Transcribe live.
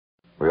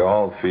We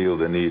all feel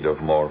the need of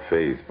more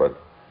faith, but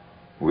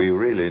we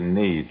really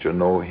need to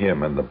know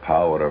Him and the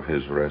power of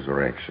His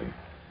resurrection,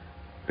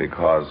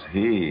 because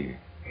He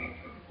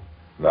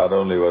not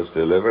only was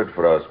delivered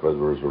for us, but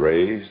was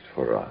raised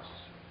for us.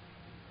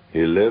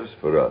 He lives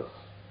for us.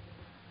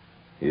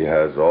 He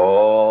has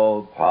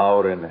all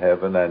power in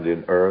heaven and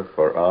in earth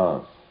for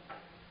us.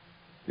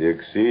 The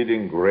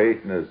exceeding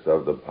greatness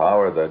of the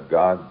power that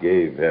God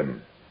gave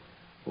Him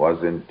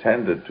was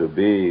intended to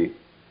be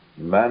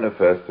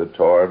manifested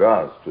toward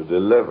us, to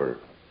deliver.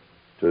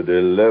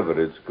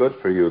 It's good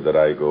for you that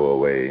I go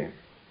away.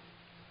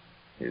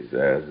 He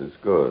says it's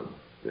good.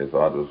 They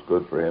thought it was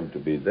good for Him to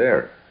be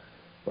there.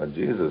 But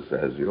Jesus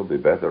says, you'll be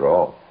better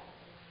off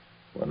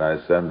when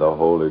I send the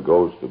Holy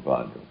Ghost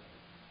upon you.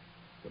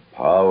 The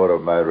power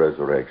of my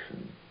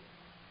resurrection.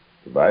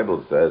 The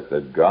Bible says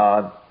that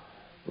God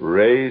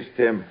raised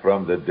Him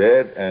from the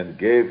dead and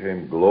gave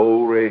Him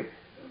glory,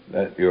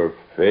 that your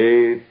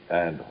faith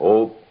and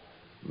hope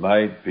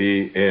might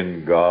be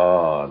in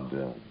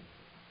God.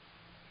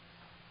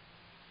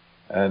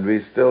 And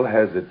we still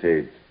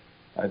hesitate.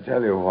 I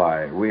tell you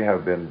why. We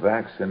have been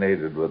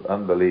vaccinated with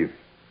unbelief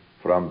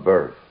from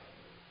birth.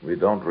 We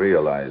don't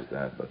realize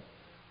that, but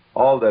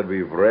all that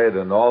we've read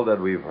and all that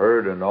we've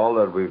heard and all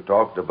that we've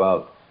talked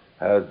about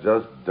has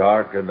just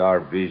darkened our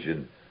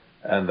vision.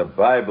 And the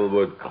Bible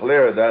would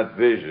clear that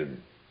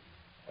vision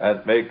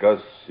and make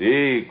us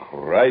see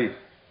Christ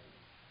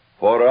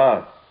for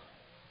us.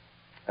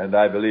 And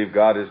I believe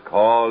God is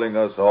calling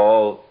us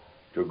all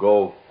to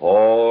go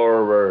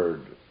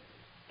forward,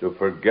 to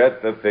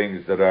forget the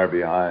things that are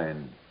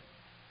behind,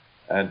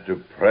 and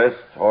to press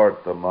toward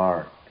the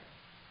mark.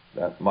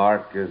 That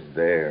mark is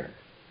there.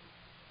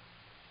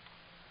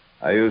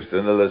 I used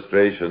an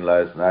illustration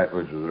last night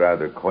which was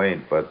rather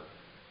quaint, but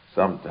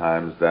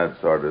sometimes that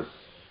sort of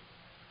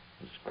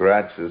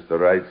scratches the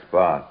right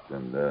spot.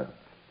 And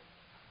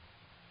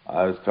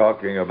I was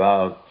talking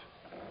about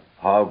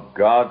how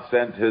God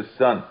sent His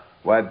Son.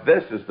 Why,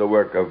 this is the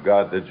work of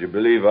God, that you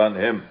believe on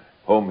Him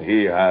whom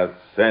He hath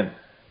sent.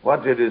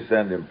 What did He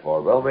send Him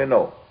for? Well, we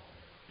know.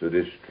 To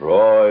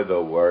destroy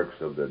the works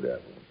of the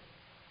devil.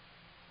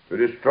 To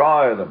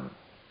destroy them.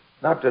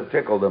 Not to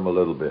tickle them a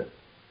little bit,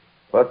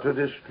 but to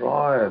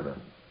destroy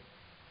them.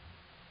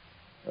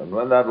 And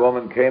when that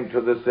woman came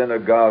to the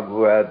synagogue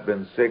who had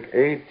been sick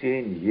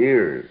 18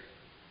 years,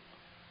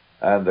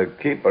 and the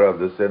keeper of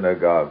the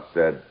synagogue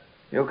said,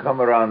 you come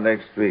around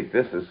next week,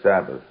 this is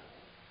Sabbath.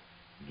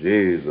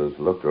 Jesus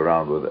looked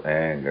around with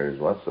anger. He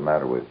said, what's the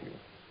matter with you?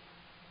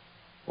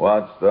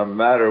 What's the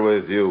matter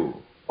with you?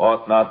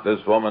 Ought not this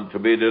woman to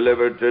be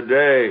delivered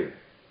today?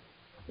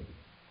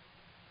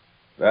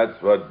 That's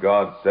what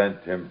God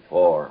sent Him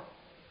for.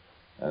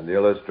 And the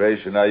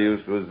illustration I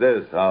used was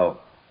this, how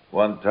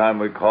one time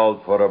we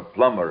called for a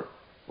plumber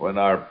when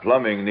our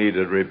plumbing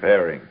needed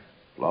repairing.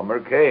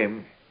 Plumber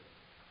came,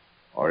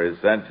 or He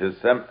sent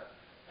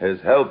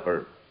his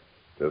helper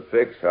to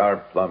fix our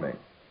plumbing.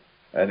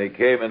 And he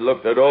came and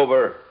looked it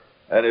over,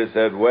 and he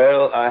said,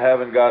 well, I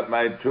haven't got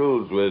my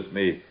tools with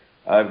me.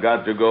 I've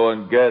got to go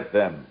and get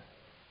them.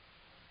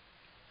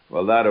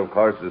 Well, that, of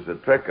course, is a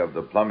trick of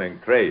the plumbing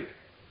trade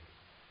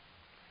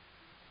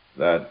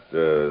that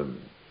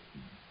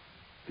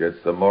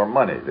gets them more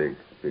money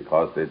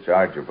because they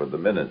charge you for the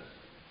minutes.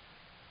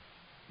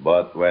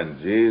 But when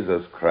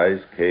Jesus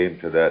Christ came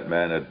to that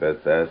man at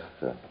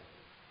Bethesda,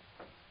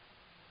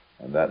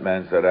 and that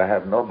man said, I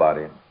have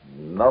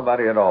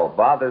nobody at all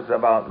bothers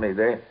about me.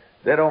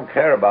 They don't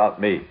care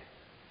about me.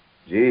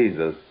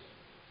 Jesus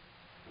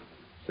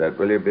said,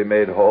 will you be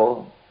made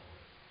whole?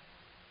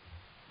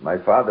 My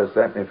Father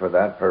sent me for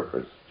that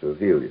purpose, to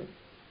heal you.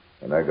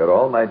 And I got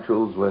all my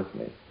tools with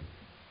me.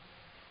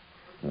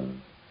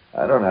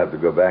 I don't have to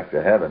go back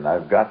to heaven.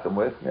 I've got them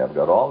with me. I've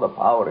got all the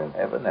power in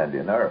heaven and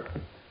in earth.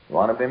 You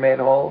want to be made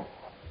whole?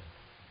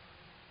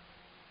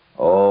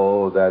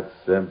 Oh, that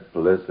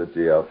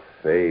simplicity of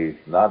faith,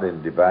 not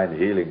in divine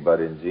healing, but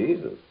in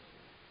Jesus.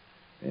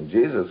 In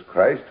Jesus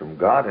Christ, whom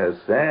God has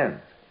sent.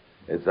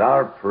 It's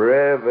our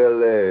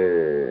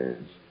privilege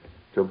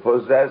to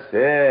possess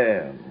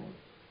Him.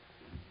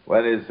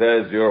 When He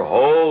says, your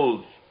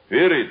whole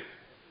spirit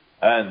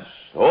and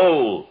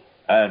soul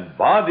and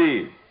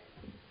body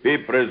be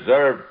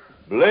preserved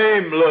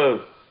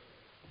blameless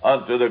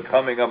unto the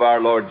coming of our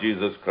Lord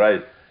Jesus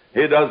Christ.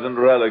 He doesn't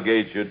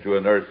relegate you to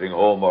a nursing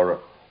home or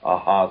a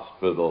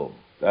hospital.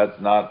 That's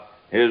not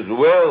His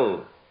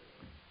will.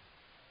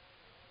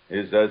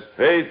 He says,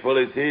 faithful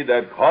is He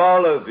that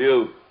calleth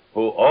you,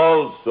 who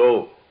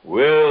also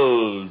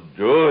will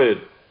do it.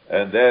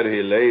 And there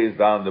He lays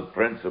down the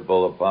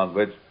principle upon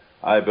which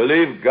I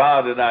believe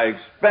God and I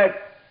expect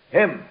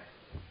Him,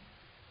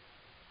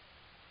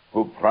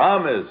 who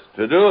promised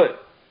to do it.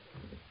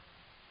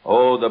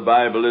 Oh, the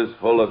Bible is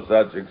full of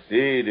such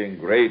exceeding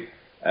great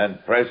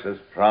and precious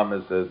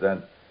promises,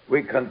 and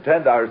we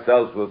content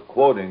ourselves with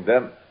quoting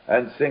them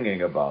and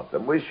singing about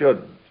them. We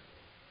shouldn't.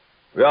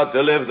 We ought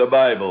to live the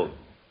Bible.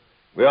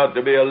 We ought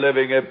to be a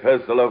living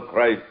epistle of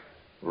Christ,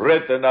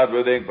 written not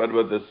with ink, but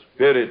with the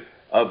Spirit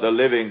of the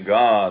living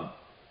God.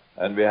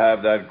 And we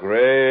have that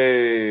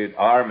great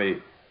army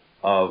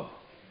of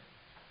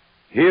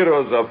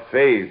heroes of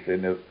faith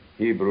in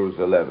Hebrews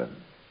 11.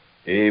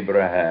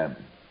 Abraham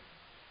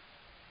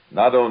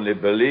not only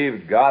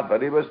believed God,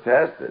 but he was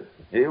tested.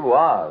 He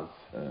was.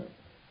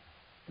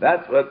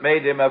 That's what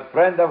made him a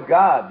friend of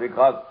God,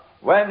 because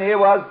when he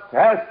was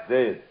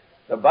tested,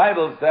 the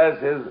Bible says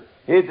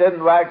he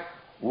didn't wax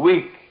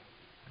weak.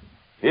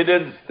 He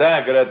didn't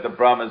stagger at the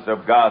promise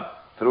of God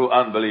through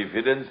unbelief.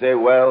 He didn't say,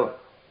 well,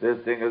 this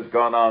thing has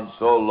gone on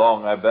so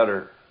long, I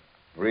better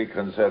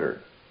reconsider.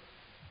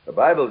 The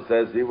Bible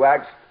says he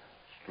waxed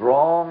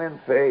strong in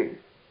faith.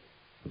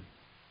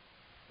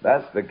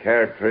 That's the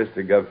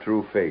characteristic of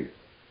true faith.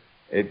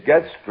 It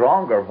gets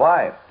stronger.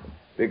 Why?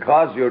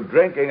 Because you're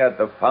drinking at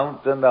the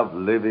fountain of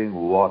living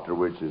water,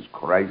 which is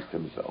Christ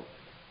himself.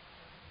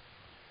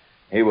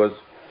 He was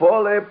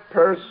fully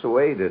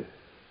persuaded.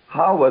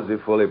 How was he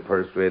fully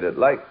persuaded?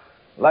 Like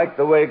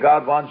the way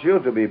God wants you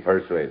to be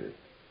persuaded.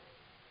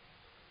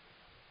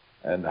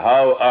 And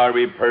how are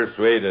we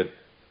persuaded?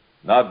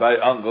 Not by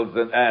uncles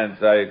and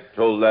aunts. I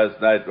told last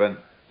night when,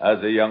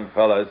 as a young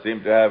fellow, I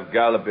seemed to have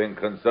galloping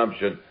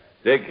consumption.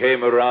 They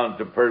came around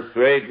to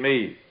persuade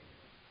me.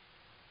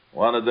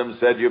 One of them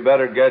said, you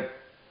better get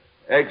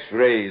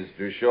x-rays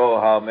to show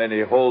how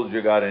many holes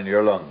you got in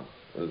your lungs.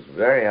 It was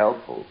very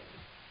helpful.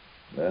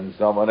 Then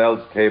someone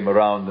else came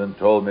around and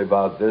told me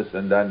about this,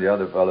 and then the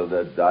other fellow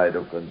that died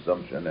of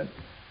consumption.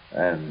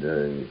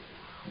 And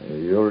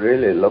you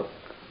really look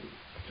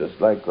just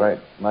like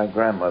my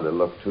grandmother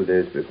looked 2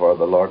 days before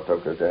the Lord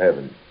took her to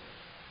heaven.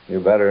 You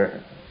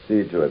better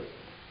see to it.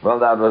 Well,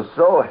 that was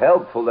so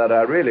helpful that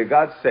I really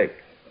got sick.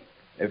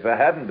 If I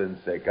hadn't been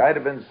sick, I'd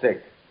have been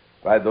sick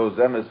by those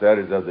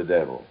emissaries of the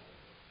devil.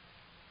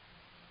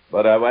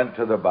 But I went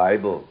to the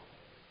Bible.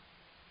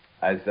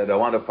 I said, I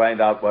want to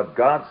find out what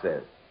God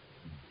says.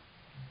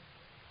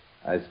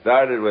 I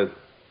started with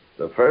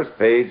the first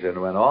page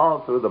and went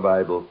all through the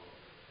Bible.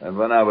 And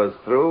when I was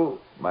through,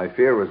 my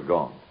fear was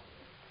gone.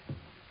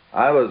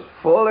 I was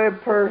fully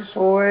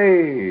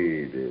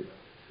persuaded,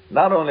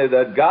 not only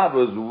that God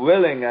was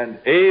willing and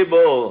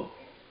able,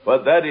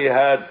 but that he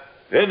had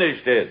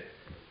finished it.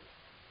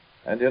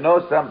 And you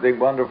know, something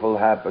wonderful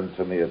happened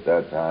to me at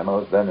that time. I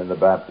was then in the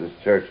Baptist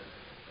church,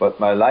 but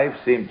my life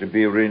seemed to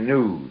be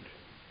renewed.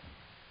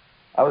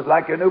 I was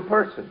like a new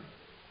person.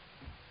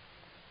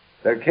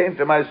 There came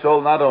to my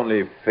soul not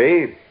only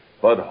faith,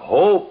 but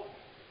hope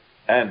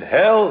and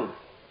health.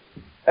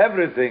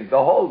 Everything,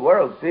 the whole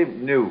world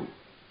seemed new.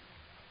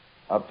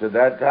 Up to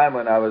that time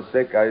when I was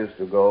sick, I used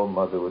to go,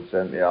 Mother would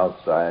send me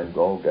outside,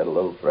 go get a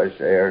little fresh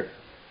air.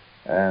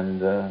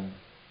 And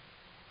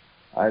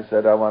I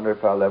said, I wonder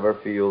if I'll ever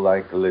feel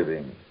like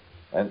living.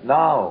 And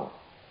now,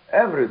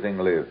 everything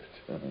lived.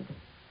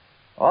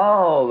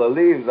 All the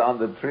leaves on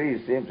the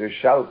trees seem to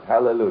shout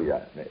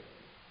hallelujah at me.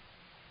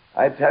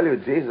 I tell you,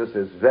 Jesus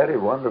is very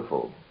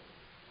wonderful.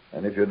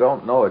 And if you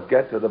don't know it,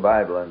 get to the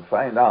Bible and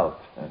find out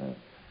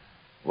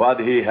what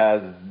he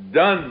has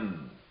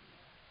done.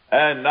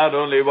 And not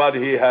only what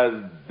he has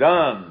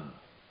done.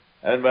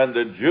 And when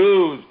the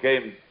Jews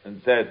came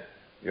and said,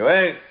 you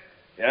ain't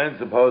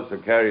supposed to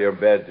carry your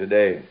bed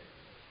today.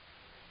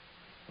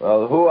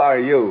 Well, who are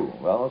you?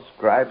 Well,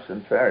 scribes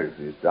and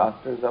Pharisees,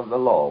 doctors of the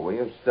law. We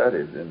have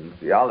studied in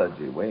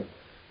theology.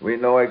 We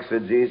know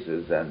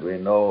exegesis and we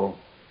know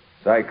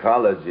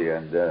psychology,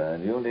 and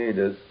you need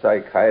a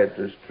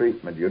psychiatrist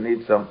treatment. You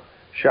need some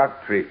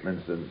shock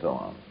treatments and so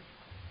on.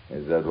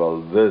 He said,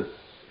 well, this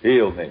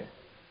healed me.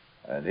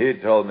 And he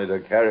told me to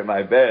carry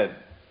my bed.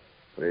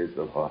 Praise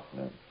the Lord.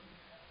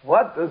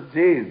 What does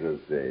Jesus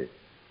say?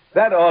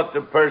 That ought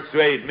to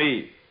persuade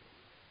me.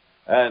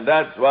 And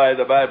that's why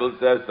the Bible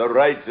says the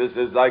righteous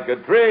is like a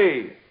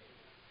tree.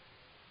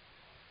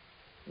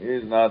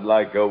 He's not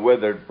like a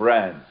withered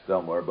branch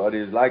somewhere, but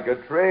he's like a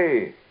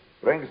tree.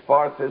 Brings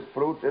forth his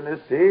fruit in his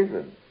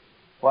season.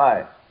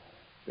 Why?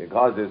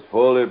 Because he's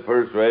fully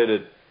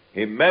persuaded.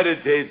 He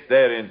meditates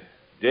therein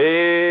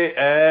day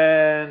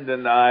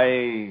and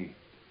night.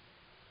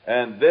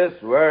 And this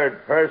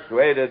word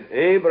persuaded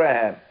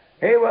Abraham.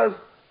 He was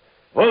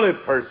fully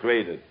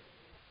persuaded.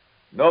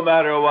 No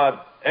matter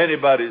what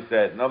anybody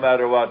said, no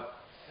matter what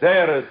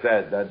Sarah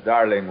said, that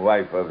darling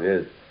wife of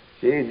his,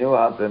 she knew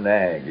how to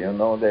nag. You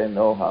know, they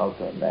know how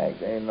to nag.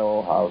 They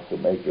know how to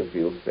make you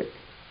feel sick.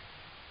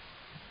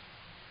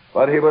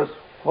 But he was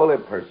fully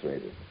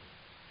persuaded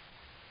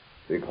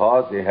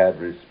because he had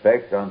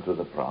respect unto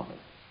the promise.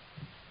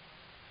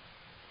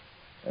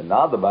 And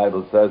now the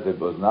Bible says it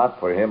was not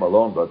for him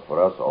alone, but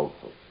for us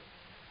also.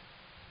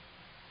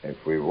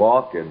 If we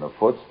walk in the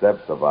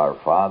footsteps of our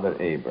father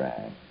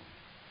Abraham,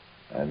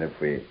 and if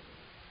we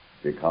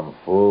become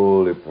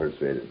fully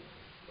persuaded.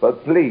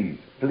 But please,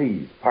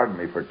 pardon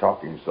me for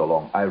talking so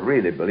long. I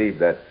really believe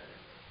that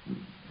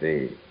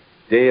the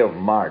day of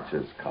March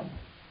has come.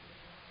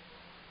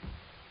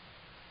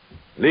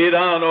 Lead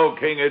on, O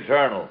King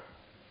Eternal.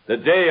 The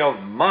day of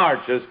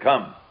March has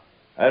come.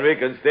 And we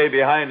can stay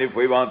behind if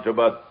we want to,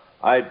 but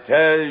I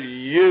tell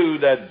you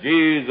that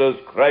Jesus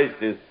Christ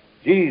is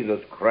Jesus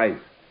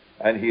Christ.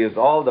 and He is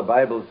all the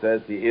Bible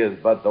says He is.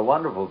 But the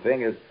wonderful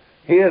thing is,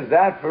 He is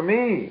that for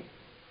me.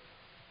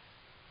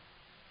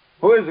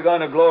 Who is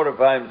going to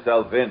glorify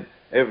Himself in,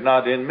 if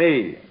not in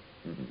me?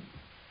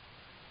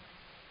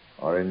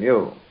 Or in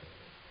you?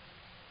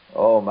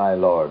 Oh, my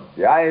Lord,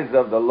 the eyes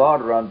of the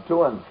Lord run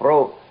to and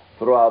fro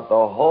throughout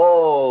the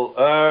whole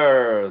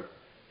earth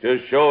to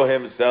show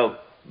Himself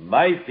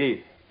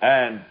mighty.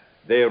 And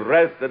they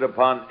rested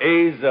upon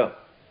Asa,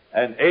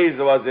 and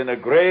Asa was in a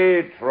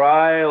great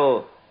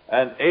trial,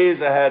 and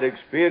Asa had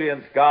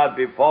experienced God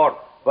before,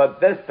 but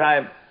this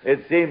time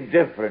it seemed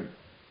different.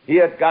 He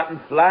had gotten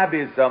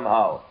flabby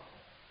somehow.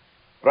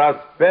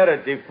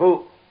 Prosperity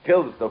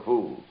kills the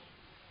fools.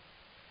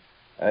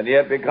 And he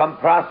had become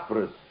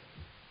prosperous.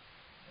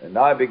 And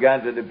now he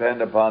began to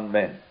depend upon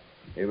men.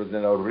 He was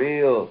in a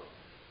real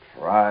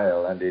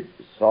trial, and he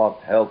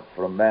sought help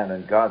from men.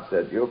 And God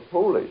said, "You're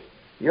foolish.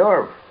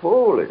 You're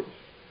foolish."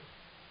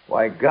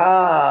 Why,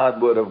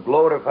 God would have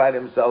glorified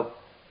Himself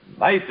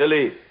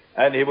mightily,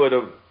 and He would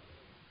have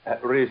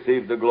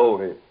received the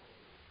glory.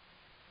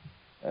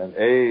 And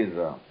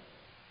Asa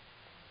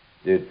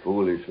did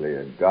foolishly.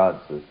 And God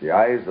says, the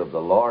eyes of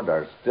the Lord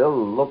are still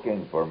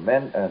looking for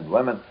men and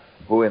women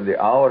who in the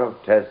hour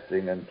of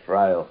testing and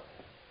trial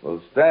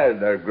will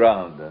stand their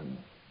ground and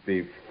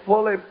be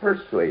fully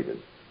persuaded.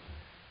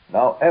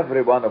 Now,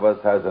 every one of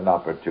us has an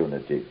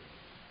opportunity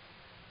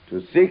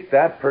to seek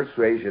that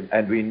persuasion,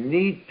 and we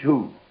need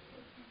to.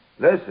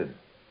 Listen,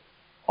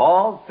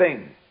 all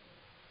things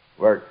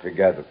work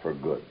together for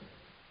good.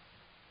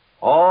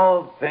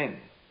 All things.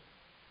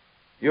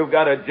 You've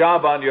got a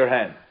job on your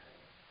hands.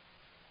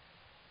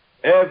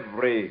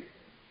 Every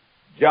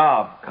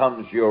job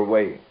comes your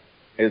way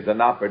is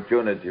an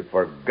opportunity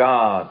for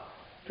God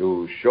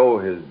to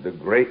show the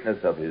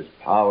greatness of His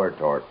power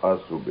toward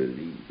us who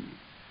believe.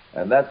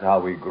 And that's how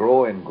we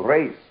grow in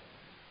grace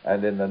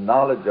and in the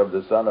knowledge of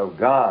the Son of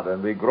God,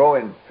 and we grow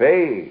in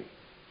faith.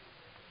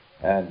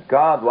 And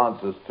God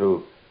wants us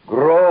to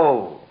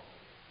grow.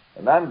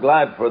 And I'm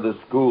glad for the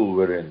school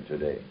we're in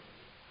today.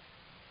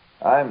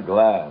 I'm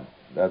glad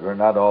that we're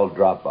not all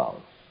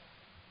dropouts.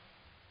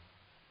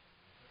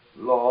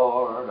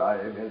 Lord, I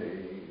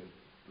believe.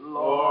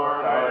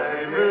 Lord,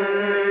 I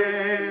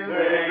believe.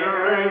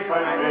 Victory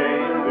by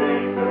faith,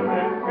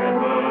 victory can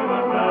move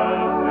a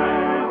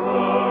mountain.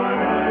 Lord,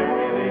 I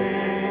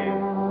believe.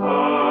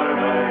 Lord,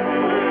 I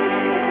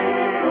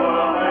believe.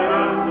 All my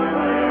love to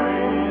Mary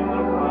in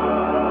the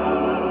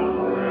Father.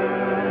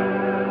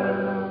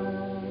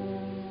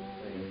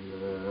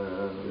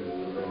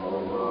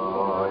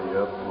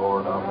 Yes,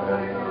 Lord,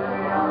 amen.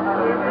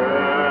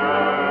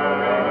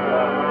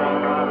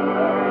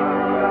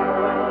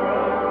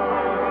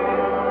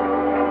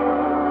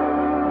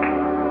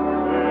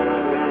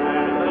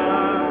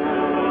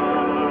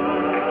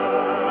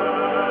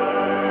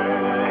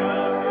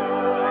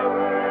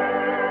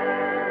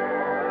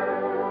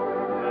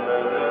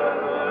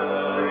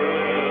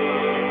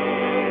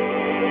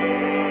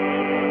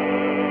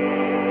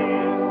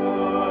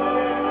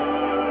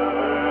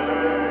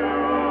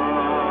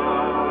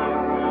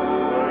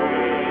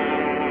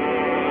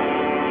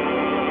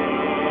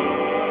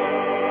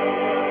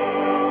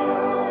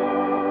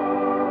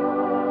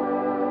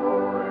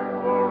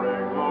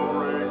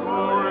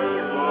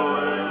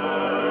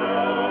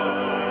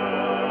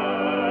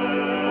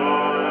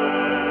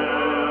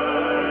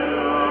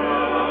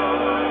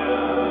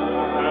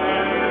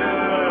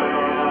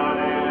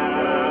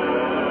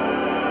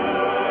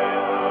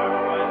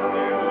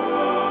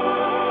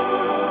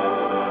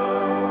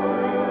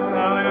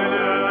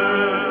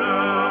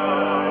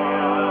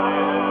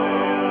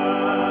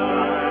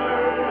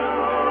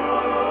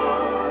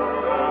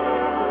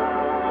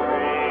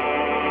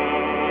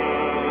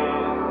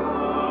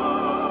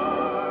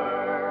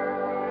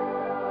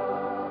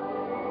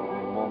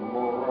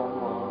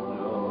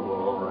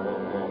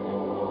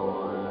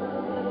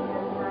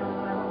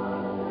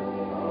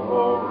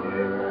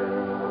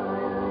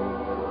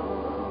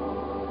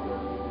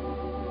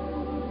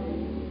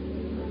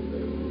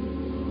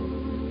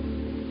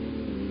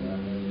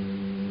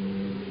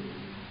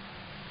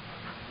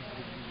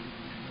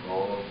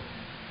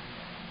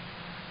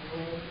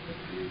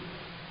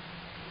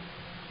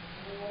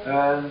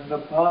 And the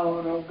power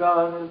of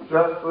God is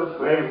just the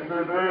same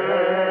today.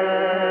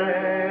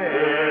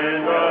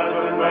 It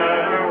doesn't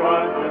matter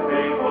what the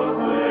people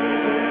say.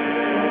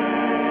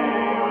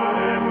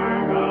 Whatever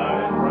God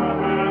has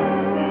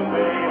promised, you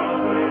say on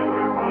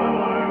every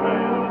farm,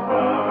 and the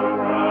power of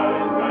God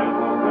is just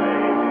the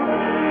same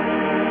today.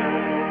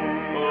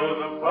 Oh,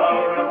 the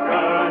power of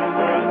God is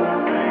just the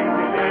same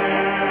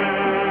today.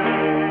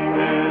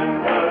 It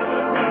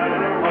doesn't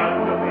matter what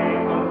the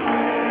people say.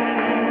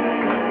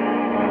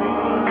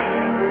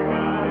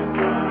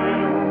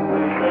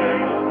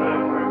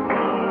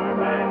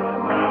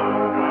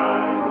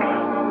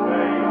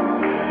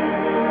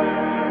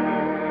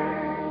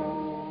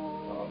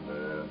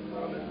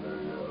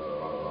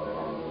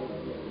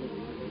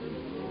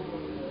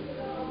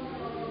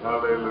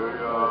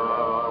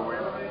 Hallelujah. We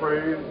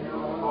praise you,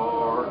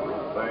 Lord. We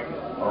thank you.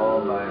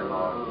 Oh, my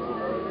Lord.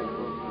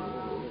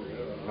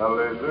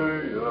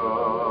 Hallelujah,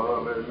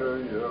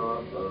 hallelujah,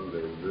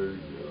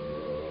 hallelujah.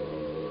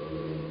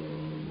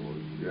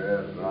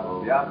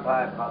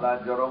 Yapai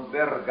palajorom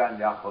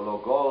verganya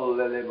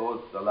hologolle le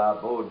vosta la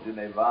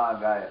bogine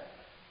vagai.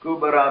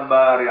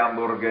 Kubarambari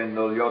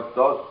amburgendo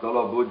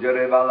yottostolo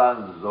bugere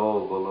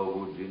valanzo volo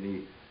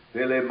bugini.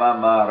 Pele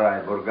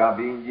mamarai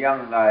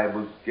burgabinyangai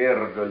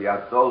buskerdo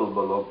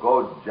yatolbolo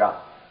koggia.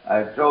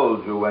 I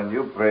told you when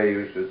you pray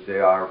you should say,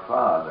 Our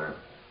Father,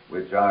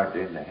 which art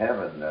in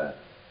heaven.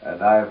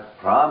 And I've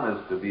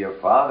promised to be a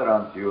father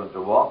unto you and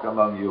to walk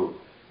among you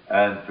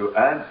and to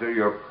answer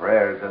your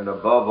prayers and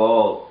above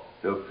all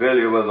to fill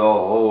you with the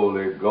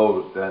Holy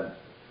Ghost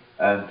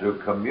and to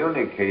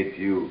communicate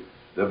to you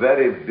the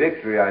very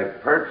victory I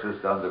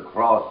purchased on the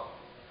cross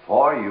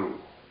for you.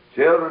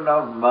 Children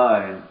of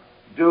mine,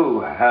 do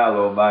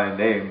hallow my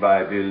name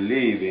by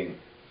believing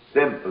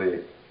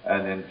simply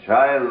and in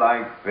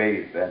childlike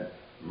faith and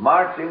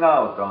marching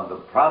out on the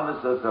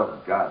promises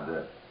of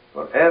God.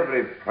 For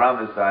every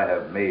promise I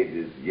have made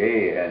is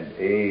yea and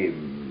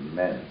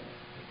amen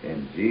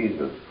in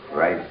Jesus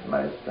Christ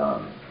my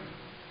Son.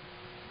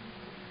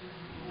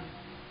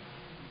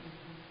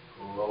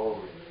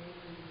 Glory.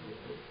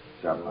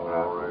 Come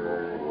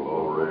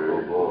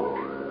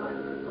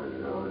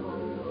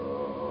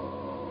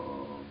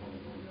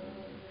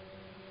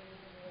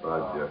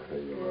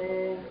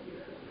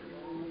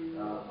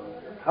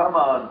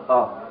on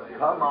up.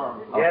 Come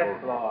on up.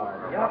 Yes,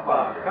 Lord.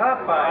 Yapa,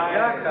 kapa,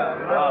 yaka,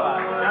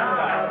 rapa,